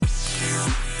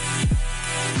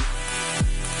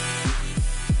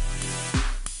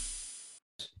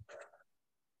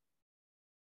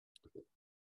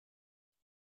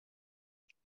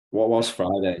What was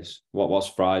Fridays? What was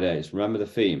Fridays? Remember the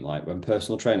theme? Like when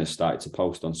personal trainers started to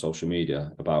post on social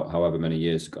media about however many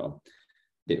years ago,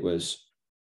 it was,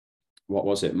 what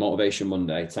was it? Motivation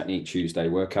Monday, technique Tuesday,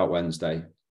 workout Wednesday,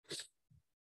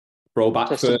 throwback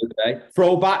Thursday,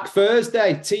 throwback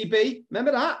Thursday, TB.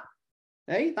 Remember that?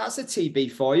 Hey, that's a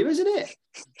TB for you, isn't it?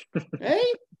 Hey,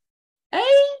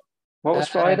 hey. What was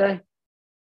Friday?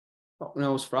 What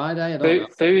knows Friday? I don't know.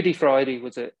 Foodie Friday,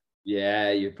 was it? Yeah,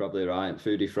 you're probably right.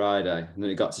 Foodie Friday. And then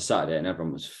it got to Saturday and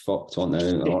everyone was fucked, weren't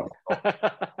they?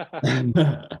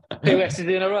 2 S's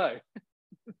in a row.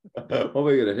 What are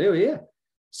we going to do here?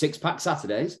 6-pack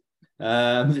Saturdays.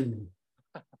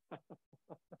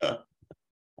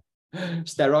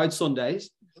 Steroid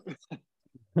Sundays.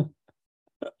 What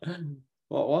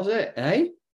was it, eh?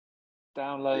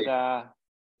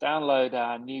 Download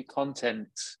our new content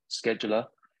scheduler.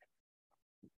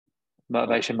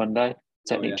 Motivation Monday,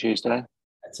 Technique Tuesday. I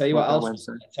tell you what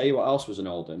else was an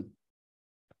old one.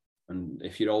 And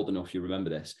if you're old enough, you remember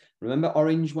this. Remember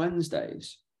Orange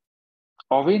Wednesdays?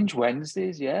 Orange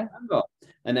Wednesdays, yeah. Remember?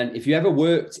 And then if you ever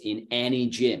worked in any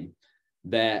gym,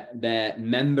 their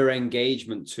member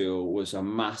engagement tool was a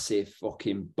massive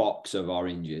fucking box of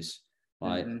oranges.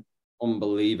 Like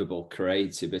unbelievable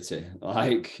creativity.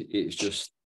 Like it's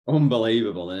just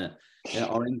unbelievable, isn't it? Yeah,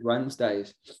 Orange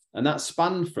Wednesdays. And that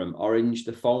spanned from Orange,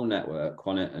 the phone network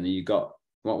on it, and you got,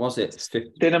 what was it?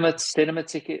 Cinema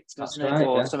tickets, wasn't it?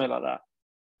 Or something like that.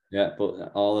 Yeah,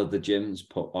 but all of the gyms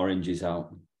put oranges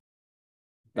out.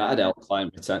 That'd help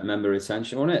client member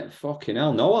retention, wouldn't it? Fucking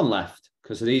hell, no one left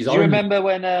because of these oranges. Do you remember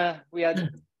when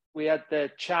we had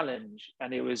the challenge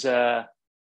and it was what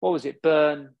was it?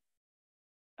 Burn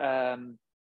the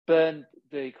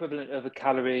equivalent of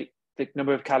the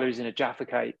number of calories in a Jaffa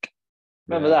cake.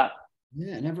 Remember that?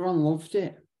 Yeah, and everyone loved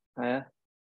it. Yeah.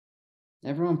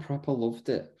 Everyone proper loved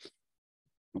it.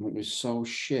 And it was so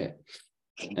shit.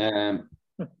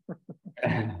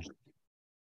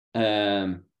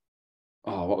 Oh,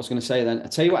 what was I going to say then? I'll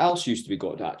tell you what else used to be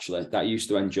good, actually, that I used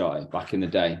to enjoy back in the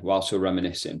day whilst we're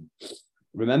reminiscing.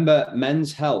 Remember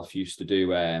Men's Health used to do,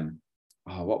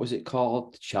 what was it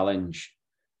called? The challenge.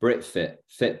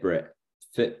 Fitbrit.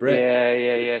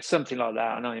 Yeah. Something like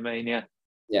that. I know what you mean, yeah.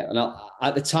 Yeah, and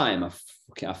at the time, I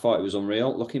thought it was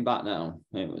unreal. Looking back now,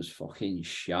 it was fucking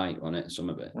shite, wasn't it? Some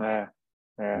of it. Yeah.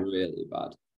 Really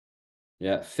bad.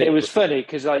 Yeah. It was funny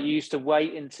because I used to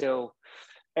wait until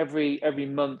every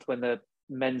month when the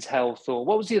Men's Health, or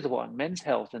what was the other one? Men's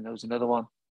Health, and there was another one.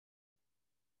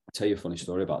 I'll tell you a funny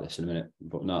story about this in a minute,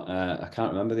 but no, I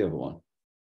can't remember the other one.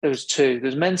 There was two.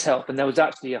 There's Men's Health, and there was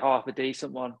actually a half a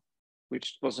decent one,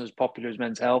 which wasn't as popular as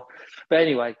Men's Health. But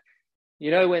anyway,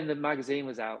 you know when the magazine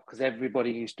was out, because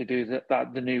everybody used to do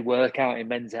the new workout in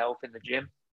Men's Health in the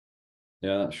gym.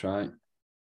 Yeah, that's right.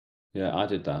 Yeah, I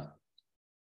did that.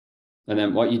 And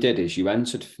then what you did is you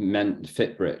entered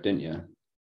Fitbrit, didn't you?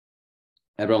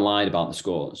 Everyone lied about the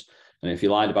scores. And if you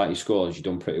lied about your scores, you'd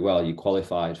done pretty well. You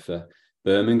qualified for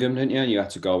Birmingham, didn't you? And you had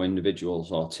to go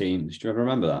individuals or teams. Do you ever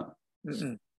remember that?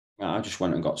 Mm-mm. I just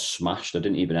went and got smashed. I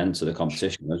didn't even enter the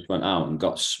competition. I just went out and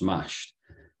got smashed.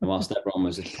 And whilst everyone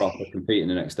was proper competing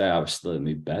the next day, I was still in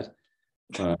my bed.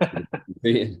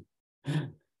 Competing.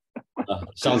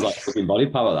 Sounds like fucking body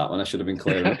power, that one. I should have been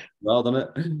clearing. Well done it.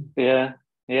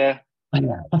 Yeah.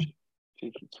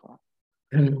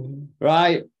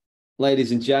 Right,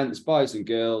 ladies and gents, boys and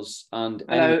girls, and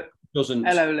hello,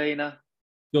 Lena.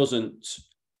 Doesn't.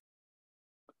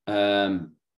 I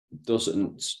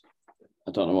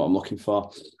don't know what I'm looking for.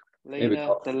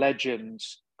 Lena, the legend,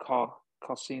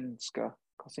 Kosinska.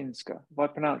 Have I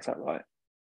pronounced that right?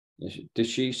 Did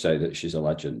she say that she's a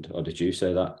legend, or did you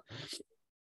say that?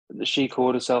 She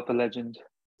called herself a legend.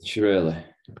 She really?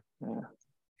 Yeah.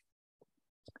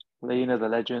 Lena, the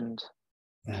legend.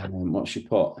 What's she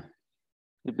put?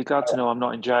 You'd be glad to know I'm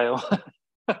not in jail.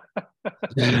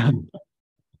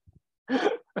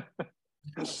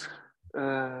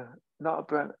 Not a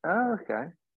brand. Oh, okay.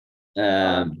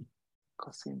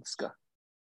 Kosinska.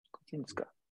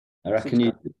 I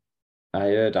reckon I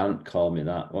heard Ant call me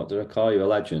that. What did I call you? A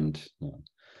legend?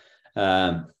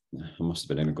 I must have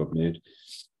been in a good mood.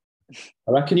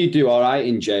 I reckon you do all right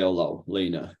in jail, though,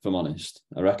 Lena, if I'm honest.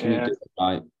 I reckon you do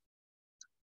all right.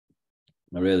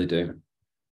 I really do.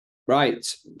 Right.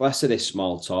 Less of this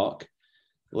small talk.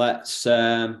 Let's...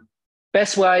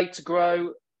 Best way to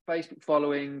grow Facebook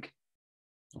following.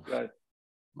 Go.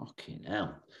 Fucking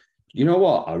hell. You know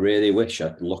what? I really wish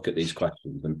I'd look at these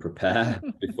questions and prepare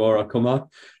before I come on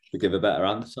to give a better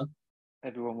answer.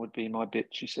 Everyone would be my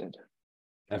bitch, you said.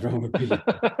 Everyone would be.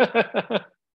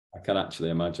 I can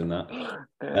actually imagine that.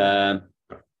 Yeah.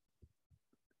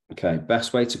 Okay,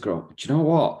 best way to grow. Do you know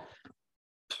what?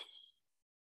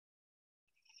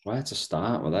 Where to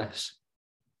start with this?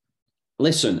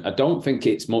 Listen, I don't think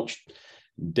it's much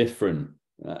different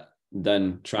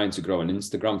than trying to grow an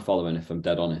Instagram following, if I'm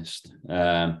dead honest.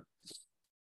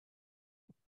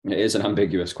 It is an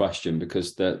ambiguous question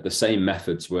because the same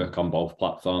methods work on both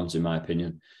platforms, in my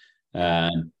opinion.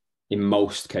 In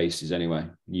most cases, anyway,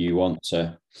 you want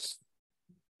to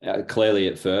clearly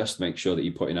at first make sure that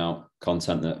you're putting out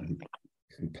content that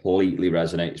completely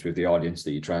resonates with the audience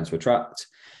that you're trying to attract.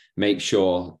 Make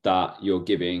sure that you're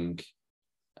giving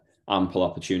ample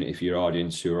opportunity for your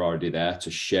audience who are already there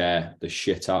to share the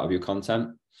shit out of your content.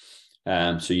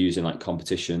 So using like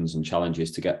competitions and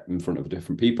challenges to get in front of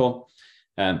different people,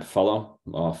 follow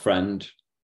or friend,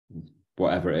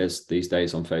 whatever it is these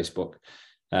days on Facebook.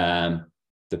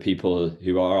 The people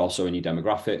who are also in your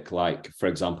demographic, like, for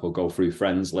example, go through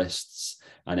friends lists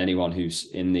and anyone who's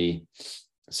in the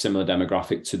similar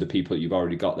demographic to the people you've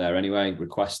already got there anyway,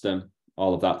 request them,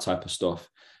 all of that type of stuff.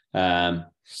 But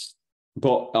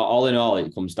all in all,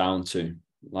 it comes down to,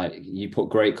 like, you put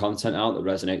great content out that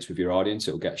resonates with your audience,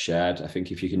 it'll get shared. I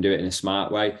think if you can do it in a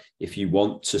smart way, if you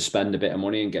want to spend a bit of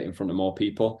money and get in front of more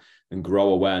people and grow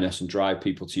awareness and drive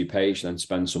people to your page, then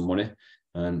spend some money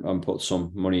and put some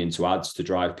money into ads to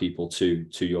drive people to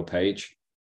your page.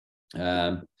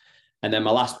 And then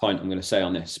my last point I'm going to say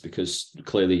on this, because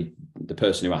clearly the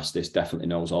person who asked this definitely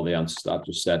knows all the answers that I've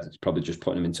just said. It's probably just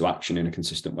putting them into action in a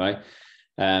consistent way.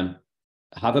 Have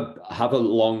a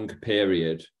long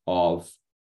period of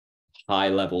high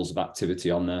levels of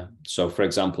activity on there. So, for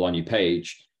example, on your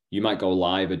page, you might go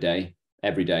live a day,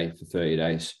 every day for 30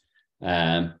 days.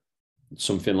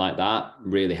 Something like that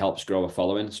really helps grow a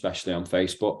following, especially on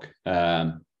Facebook,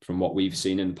 from what we've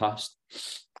seen in the past.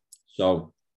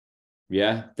 So,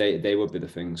 yeah, they would be the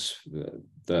things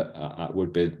that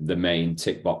would be the main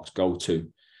tick box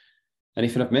go-to.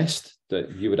 Anything I've missed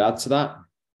that you would add to that?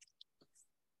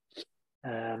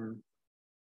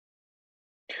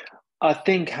 I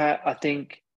think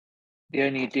the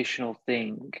only additional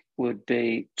thing would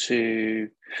be I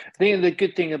think the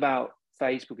good thing about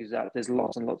Facebook is that there's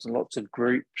lots and lots and lots of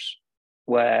groups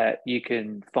where you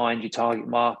can find your target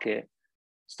market,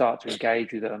 start to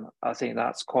engage with them. I think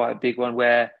that's quite a big one,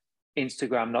 where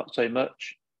Instagram, not so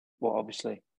much. Well,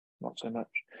 obviously, not so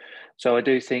much. So I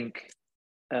do think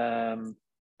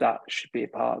that should be a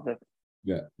part of it.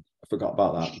 Yeah, I forgot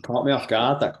about that. Caught me off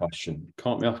guard, that question.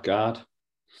 Caught me off guard.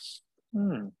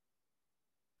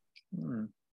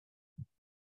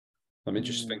 Let me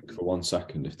just think for 1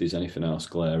 second if there's anything else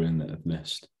glaring that I've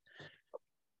missed.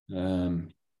 No,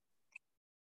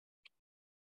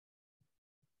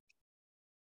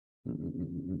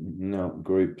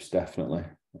 groups definitely.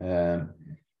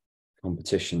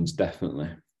 Competitions definitely.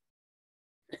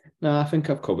 No, I think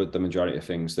I've covered the majority of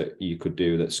things that you could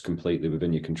do that's completely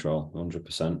within your control,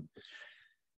 100%.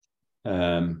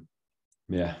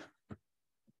 Yeah.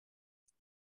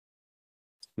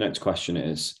 Next question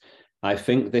is, I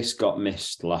think this got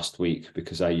missed last week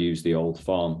because I used the old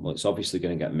form. Well, it's obviously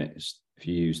going to get missed if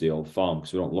you use the old form,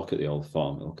 because we don't look at the old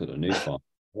form, we look at the new form.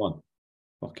 One.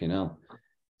 Fucking hell.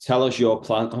 Tell us your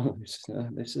plan. Oh,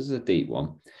 this is a deep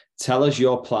one. Tell us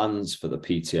your plans for the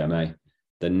PTMA,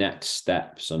 the next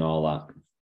steps and all that.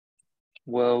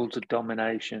 World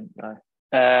domination. No.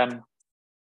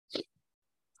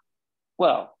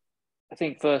 Well, I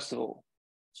think first of all,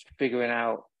 it's figuring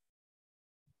out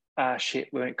our shit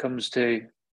when it comes to,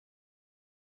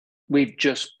 we've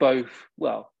just both,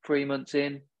 3 months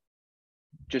in,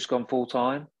 just gone full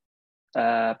time,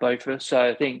 both of us. So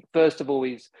I think first of all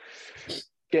is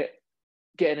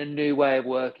getting a new way of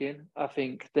working. I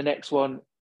think the next one,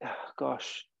 the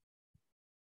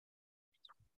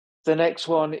next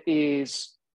one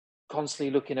is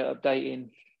constantly looking at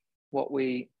updating what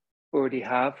we already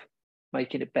have,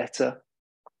 making it better.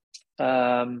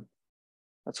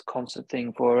 That's a constant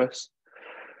thing for us.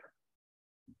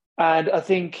 And I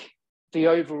think the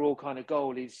overall kind of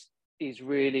goal is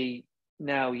really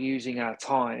now using our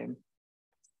time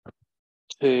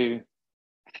to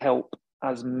help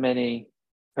as many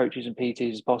coaches and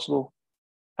PTs as possible.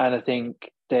 And I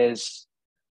think there's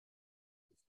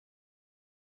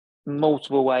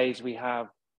multiple ways we have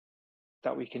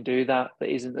that we can do that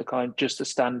isn't the kind just the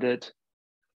standard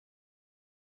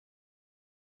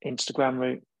Instagram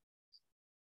route.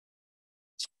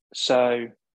 So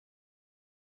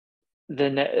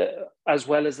then, as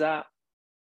well as that,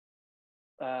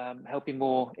 helping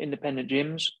more independent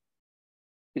gyms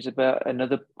is about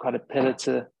another kind of pillar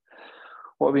to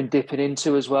what we've been dipping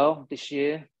into as well this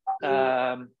year.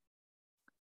 And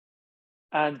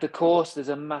the course, there's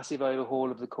a massive overhaul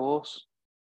of the course.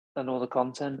 and all the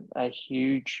content, a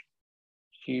huge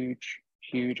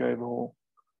overhaul.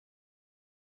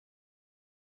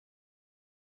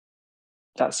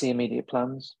 That's the immediate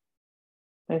plans.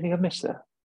 Anything I've missed there?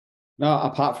 No,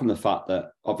 apart from the fact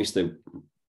that obviously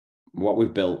what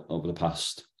we've built over the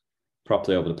past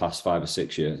 5 or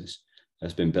 6 years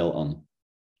has been built on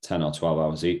 10 or 12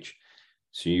 hours each.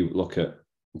 So you look at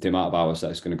the amount of hours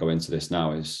that is going to go into this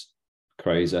now is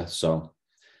crazy. So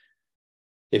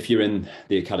if you're in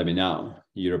the academy now,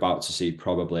 you're about to see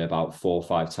probably about 4 or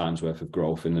 5 times worth of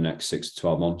growth in the next 6 to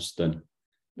 12 months than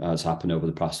has happened over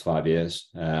the past 5 years.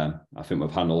 I think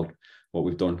we've handled what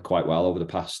we've done quite well over the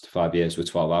past 5 years with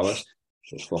 12 hours.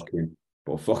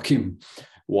 But fucking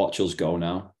watch us go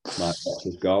now. Like, watch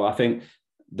us go. I think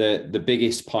the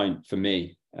biggest point for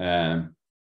me,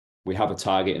 we have a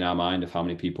target in our mind of how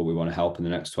many people we want to help in the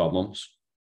next 12 months.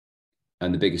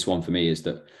 And the biggest one for me is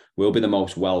that we'll be the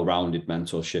most well-rounded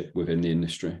mentorship within the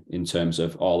industry in terms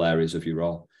of all areas of your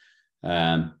role.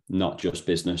 Not just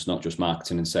business, not just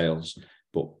marketing and sales,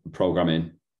 but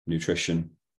programming,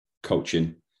 nutrition,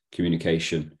 coaching,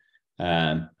 communication,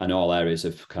 and all areas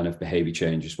of kind of behavior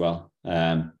change as well.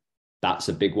 That's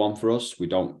a big one for us.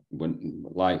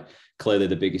 Clearly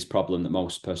the biggest problem that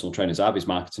most personal trainers have is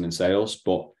marketing and sales,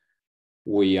 but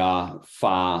we are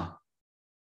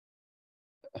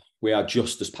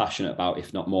just as passionate about,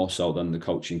 if not more so, than the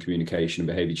coaching, communication, and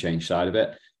behavior change side of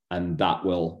it. And that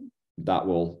will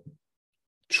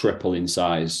triple in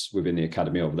size within the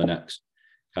academy over the next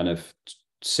kind of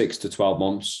 6 to 12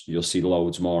 months. You'll see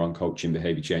loads more on coaching,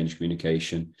 behavior change,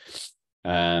 communication,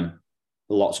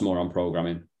 lots more on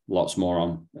programming, lots more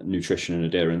on nutrition and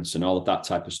adherence and all of that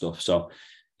type of stuff. So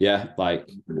yeah, like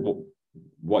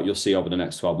what you'll see over the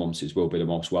next 12 months will be the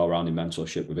most well-rounded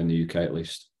mentorship within the UK, at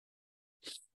least.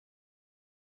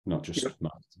 Not just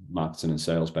marketing and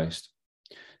sales based.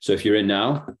 So if you're in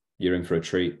now, you're in for a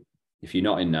treat. If you're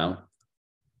not in now,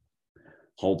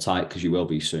 hold tight, because you will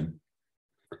be soon.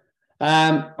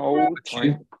 Hold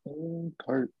tight.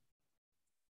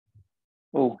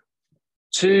 Oh,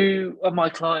 2 of my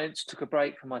clients took a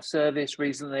break from my service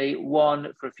recently,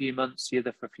 one for a few months, the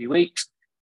other for a few weeks.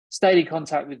 Stayed in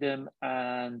contact with them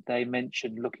and they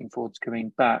mentioned looking forward to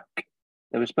coming back.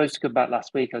 They were supposed to come back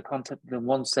last week. I contacted them.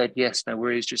 One said, yes, no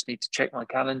worries, just need to check my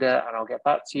calendar and I'll get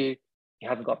back to you. You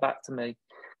haven't got back to me.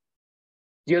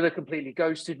 The other completely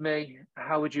ghosted me.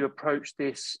 How would you approach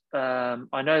this?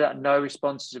 I know that no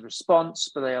response is a response,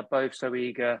 but they are both so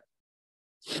eager.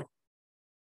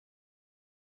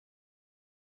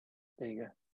 There you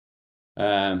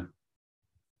go.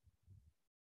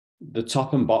 The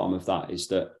top and bottom of that is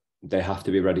that they have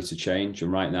to be ready to change,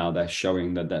 and right now they're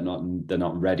showing that they're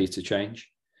not ready to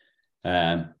change.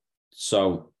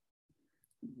 So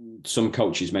some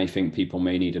coaches may think people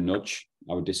may need a nudge.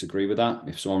 I would disagree with that.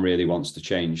 If someone really wants to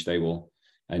change, they will,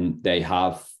 and they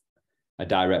have a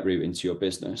direct route into your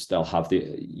business. They'll have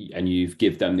and you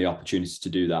give them the opportunity to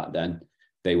do that, then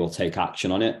they will take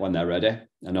action on it when they're ready.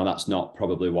 I know that's not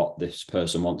probably what this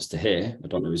person wants to hear. I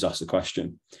don't know who's asked the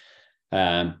question.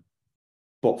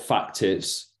 But fact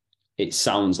is, it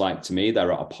sounds like to me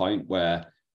they're at a point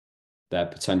where they're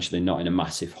potentially not in a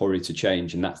massive hurry to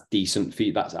change, and that's decent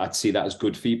feedback. I'd see that as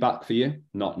good feedback for you,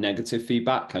 not negative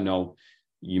feedback. I know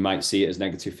you might see it as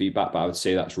negative feedback, but I would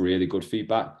say that's really good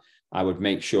feedback. I would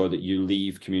make sure that you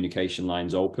leave communication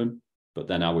lines open, but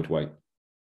then I would wait,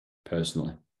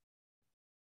 personally.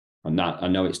 And that, I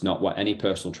know it's not what any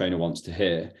personal trainer wants to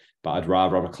hear, but I'd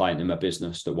rather have a client in my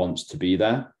business that wants to be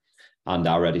there and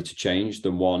are ready to change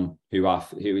than one who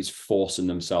is forcing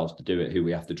themselves to do it, who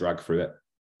we have to drag through it.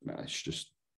 It's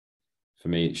just, for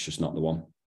me, it's just not the one.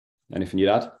 Anything you'd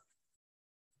add?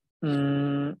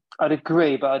 I'd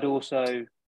agree, but I'd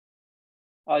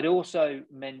also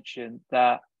mention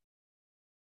that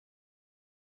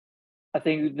I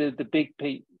think the big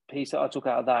piece that I took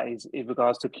out of that is in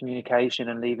regards to communication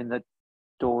and leaving the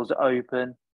doors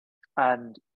open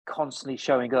and constantly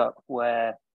showing up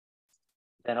where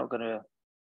they're not going to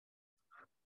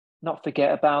not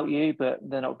forget about you, but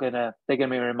they're going to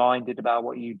be reminded about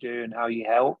what you do and how you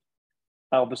help.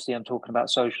 Obviously, I'm talking about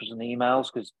socials and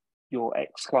emails because your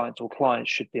ex-clients or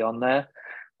clients should be on there.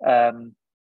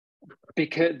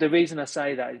 Because the reason I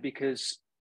say that is because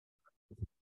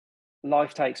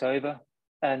life takes over.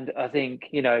 And I think,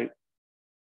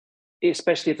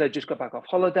 especially if they just got back off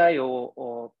holiday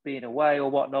or being away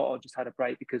or whatnot, or just had a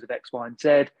break because of X, Y, and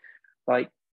Z, like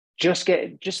just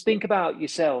think about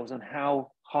yourselves and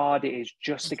how hard it is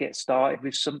just to get started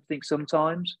with something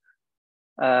sometimes.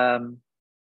 And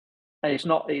it's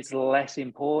less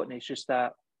important. It's just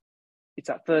that it's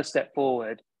that first step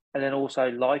forward. And then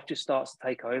also life just starts to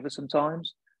take over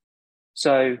sometimes.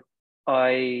 So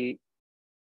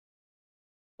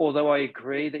although I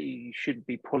agree that you shouldn't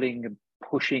be pulling and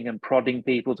pushing and prodding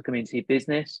people to come into your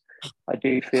business, I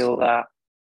do feel that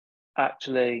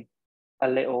actually a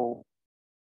little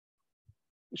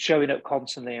showing up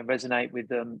constantly and resonate with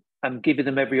them and giving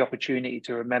them every opportunity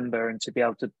to remember and to be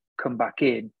able to come back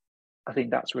in, I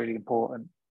think that's really important.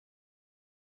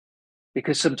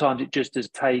 Because sometimes it just does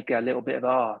take a little bit of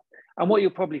art. And what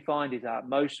you'll probably find is that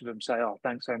most of them say, oh,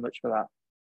 thanks so much for that.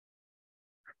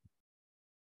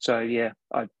 So yeah,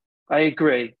 I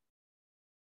agree.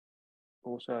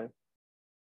 Also,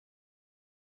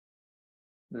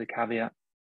 with a caveat.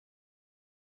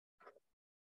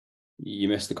 You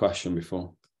missed the question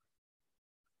before.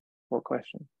 What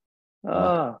question?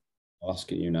 I'll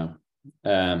ask it you now.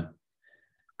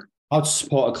 How to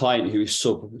support a client who is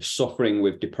suffering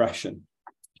with depression?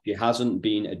 She hasn't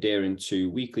been adhering to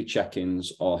weekly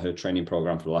check-ins or her training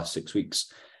program for the last 6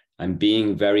 weeks. I'm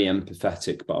being very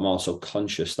empathetic, but I'm also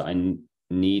conscious that I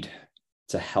need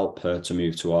to help her to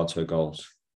move towards her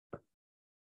goals.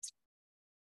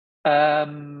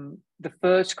 The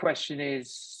first question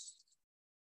is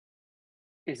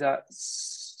that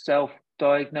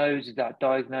self-diagnosed? Is that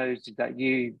diagnosed? Is that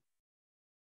you?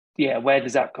 Yeah, where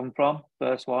does that come from?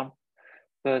 First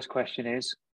question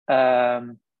is, I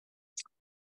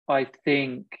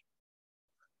think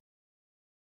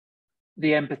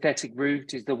the empathetic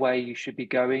route is the way you should be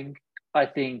going. I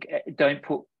think don't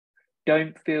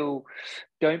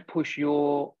push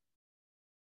your,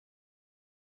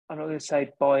 I'm not going to say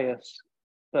bias,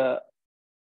 but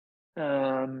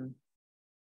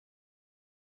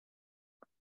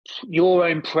your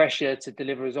own pressure to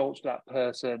deliver results to that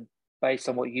person based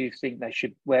on what you think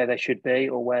where they should be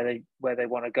or where they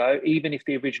want to go, even if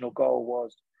the original goal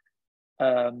was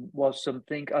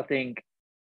something. I think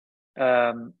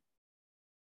it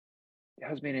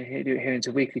has been adhering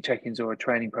to weekly check-ins or a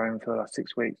training program for the last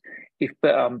 6 weeks.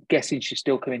 But I'm guessing she's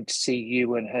still coming to see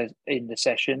you and her in the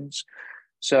sessions.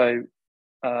 So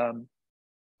I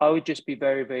would just be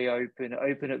very, very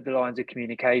open up the lines of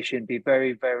communication, be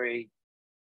very, very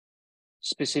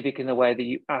specific in the way that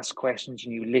you ask questions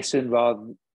and you listen rather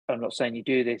than, I'm not saying you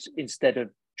do this, instead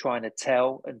of trying to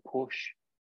tell and push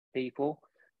people,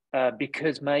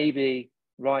 because maybe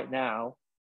right now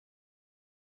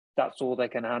that's all they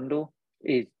can handle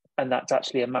and that's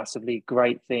actually a massively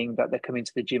great thing that they're coming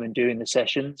to the gym and doing the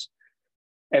sessions.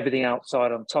 Everything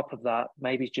outside on top of that,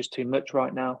 maybe it's just too much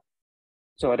right now.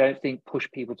 So I don't think push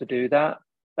people to do that.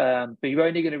 But you're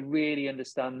only going to really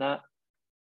understand that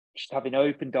just having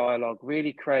open dialogue,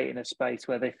 really creating a space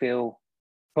where they feel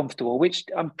comfortable, which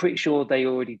I'm pretty sure they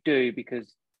already do,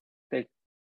 because if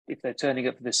they're turning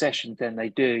up for the sessions, then they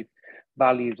do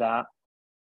value that.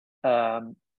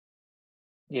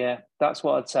 Yeah, that's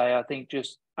what I'd say. I think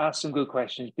just ask some good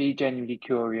questions, be genuinely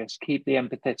curious, keep the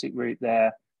empathetic route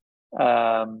there.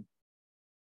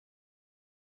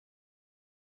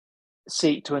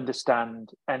 Seek to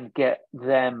understand and get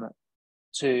them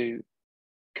to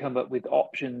come up with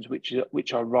options which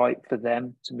are right for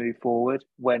them to move forward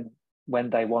when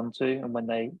they want to and when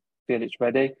they feel it's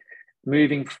ready.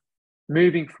 Moving,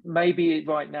 maybe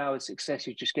right now a success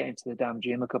is just getting to the damn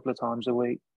gym a couple of times a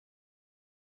week.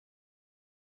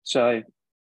 So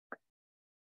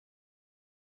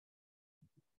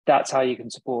that's how you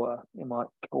can support her,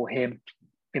 or him,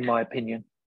 in my opinion.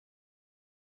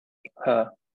 Her.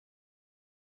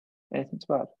 Anything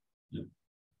to add? Yeah.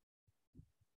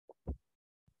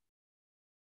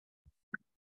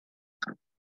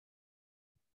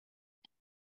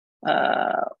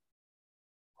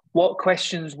 What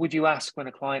questions would you ask when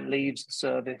a client leaves the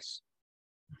service?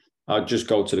 I'd just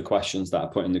go to the questions that I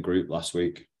put in the group last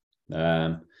week.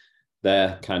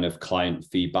 They're kind of client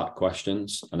feedback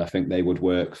questions, and I think they would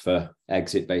work for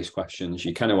exit-based questions.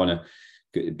 You kind of want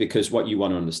to, because what you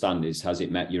want to understand is, has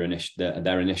it met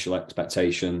their initial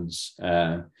expectations?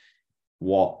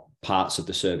 What parts of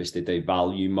the service did they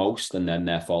value most and then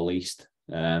therefore least?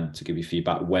 To give you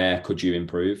feedback, where could you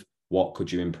improve? What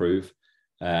could you improve?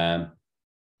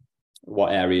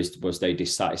 What areas was they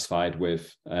dissatisfied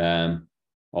with,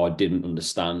 or didn't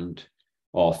understand,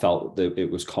 or felt that it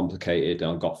was complicated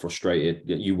and got frustrated?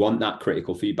 You want that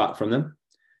critical feedback from them,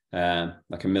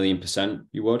 like 1,000,000%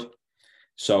 you would.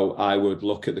 So I would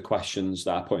look at the questions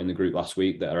that I put in the group last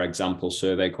week that are example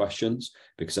survey questions,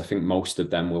 because I think most of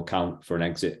them will count for an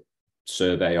exit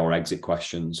survey or exit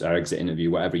questions or exit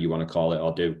interview, whatever you want to call it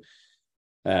or do.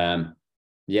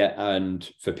 Yeah,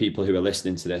 and for people who are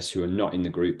listening to this who are not in the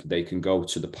group, they can go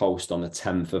to the post on the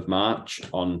 10th of March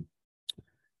on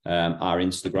our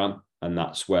Instagram, and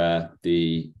that's where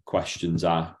the questions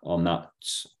are on that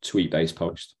tweet-based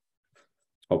post.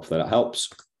 hopefully that helps.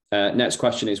 Next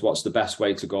question is, what's the best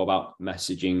way to go about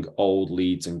messaging old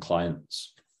leads and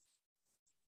clients?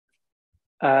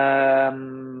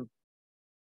 One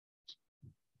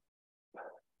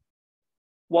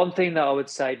thing that I would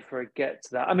say before I get to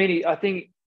that, I mean, I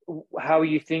think how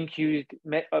you think you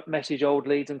message old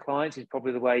leads and clients is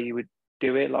probably the way you would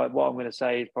do it. Like what I'm going to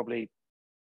say is probably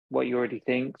what you already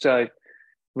think. So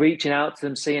reaching out to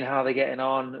them, seeing how they're getting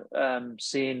on,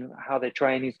 seeing how their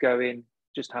training's going,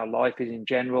 just how life is in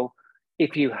general.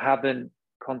 If you haven't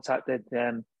contacted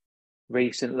them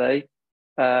recently,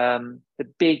 the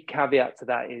big caveat to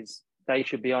that is they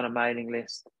should be on a mailing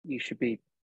list. You should be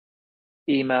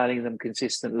emailing them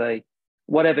consistently,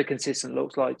 whatever consistent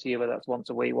looks like to you, whether that's once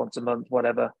a week, once a month,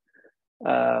 whatever.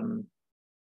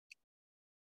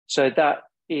 So that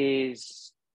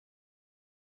is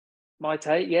my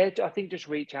take. Yeah, I think just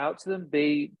reach out to them,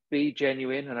 be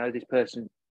genuine. I know this person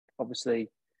obviously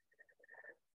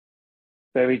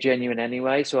very genuine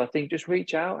anyway, so I think just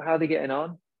reach out. How they're getting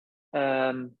on.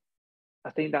 I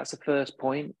think that's the first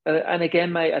point. And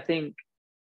again, mate, I think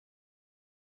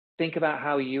about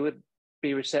how you would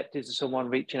be receptive to someone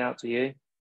reaching out to you.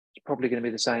 It's probably going to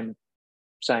be the same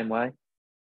way.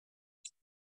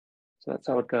 So that's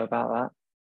how I'd go about that.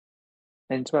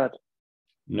 Anything to add?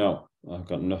 No, I've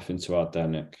got nothing to add there,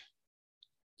 Nick.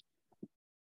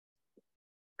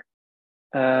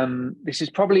 This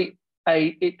is probably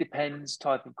it depends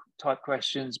type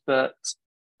questions, but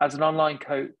as an online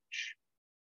coach,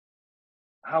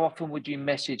 how often would you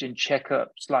message and check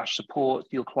up / support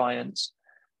your clients,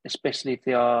 especially if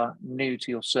they are new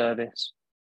to your service?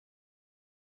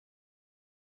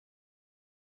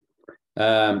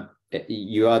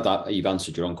 You've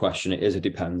answered your own question. It is a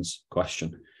depends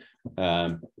question.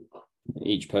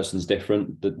 Each person's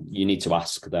different. You need to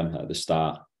ask them at the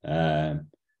start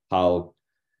how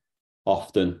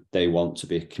often they want to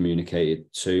be communicated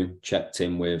to, checked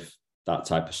in with, that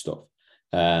type of stuff.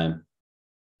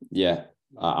 Yeah,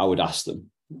 I would ask them,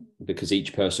 because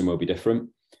each person will be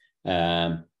different.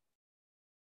 And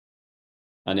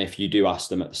if you do ask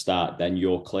them at the start, then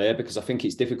you're clear, because I think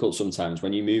it's difficult sometimes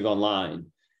when you move online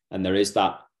and there is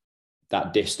that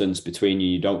distance between you,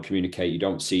 you don't communicate, you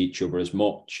don't see each other as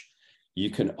much. You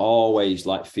can always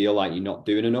feel like you're not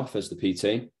doing enough as the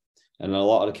PT. And in a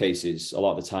lot of the cases, a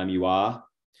lot of the time you are.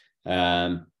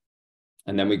 And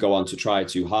then we go on to try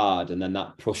too hard, and then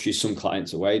that pushes some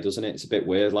clients away, doesn't it? It's a bit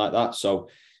weird like that. So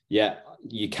yeah,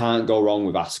 you can't go wrong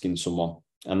with asking someone.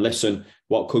 And listen,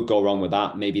 what could go wrong with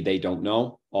that? Maybe they don't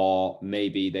know, or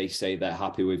maybe they say they're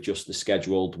happy with just the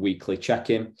scheduled weekly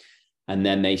check-in, and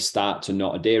then they start to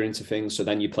not adhering to things. So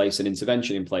then you place an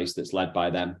intervention in place that's led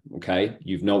by them. Okay,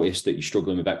 you've noticed that you're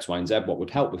struggling with X, Y, and Z. What would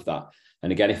help with that?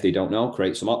 And again, if they don't know,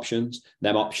 create some options.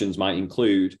 Them options might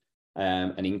include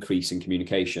an increase in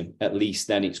communication. At least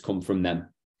then it's come from them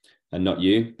and not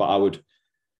you. But I would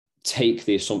take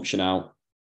the assumption out,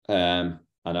 and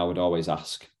I would always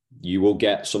ask. You will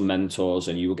get some mentors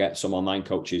and you will get some online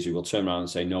coaches who will turn around and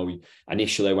say, no,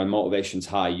 initially when motivation's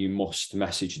high, you must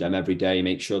message them every day,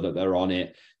 make sure that they're on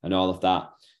it and all of that.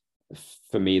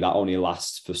 For me, that only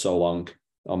lasts for so long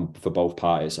for both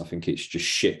parties. I think it's just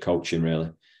shit coaching,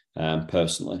 really,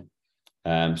 personally.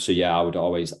 So yeah, I would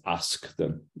always ask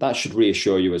them. That should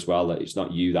reassure you as well, that it's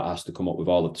not you that has to come up with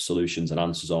all of the solutions and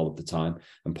answers all of the time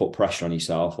and put pressure on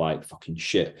yourself like, fucking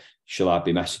shit, should I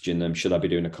be messaging them? Should I be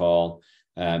doing a call?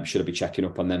 Should I be checking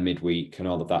up on them midweek and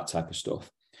all of that type of stuff?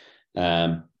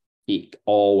 It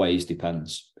always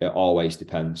depends. It always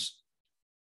depends.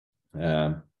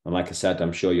 And like I said,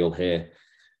 I'm sure you'll hear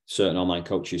certain online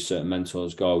coaches, certain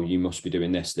mentors go, you must be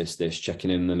doing this, checking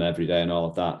in them every day and all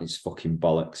of that. It's fucking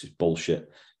bollocks. It's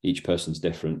bullshit. Each person's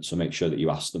different. So make sure that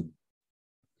you ask them.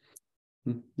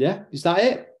 Yeah. Is that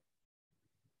it?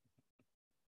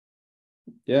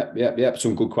 Yeah.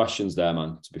 Some good questions there,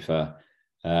 man, to be fair.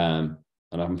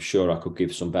 And I'm sure I could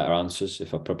give some better answers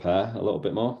if I prepare a little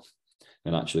bit more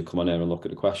and actually come on here and look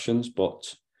at the questions.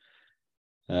 But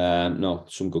no,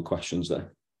 some good questions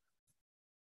there.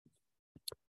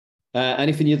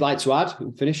 Anything you'd like to add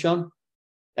and finish on?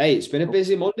 Hey, it's been a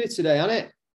busy Monday today, hasn't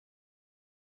it?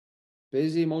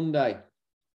 Busy Monday.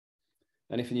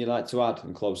 Anything you'd like to add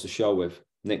and close the show with?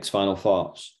 Nick's final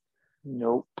thoughts?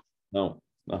 Nope. No.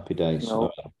 Happy days.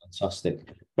 Nope. Oh, fantastic.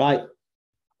 Right.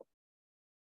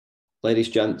 Ladies,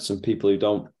 gents, and people who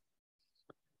don't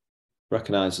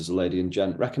recognise as a lady and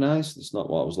gent. Recognise? That's not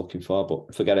what I was looking for,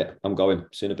 but forget it. I'm going.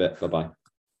 See you in a bit. Bye-bye.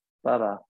 Bye-bye.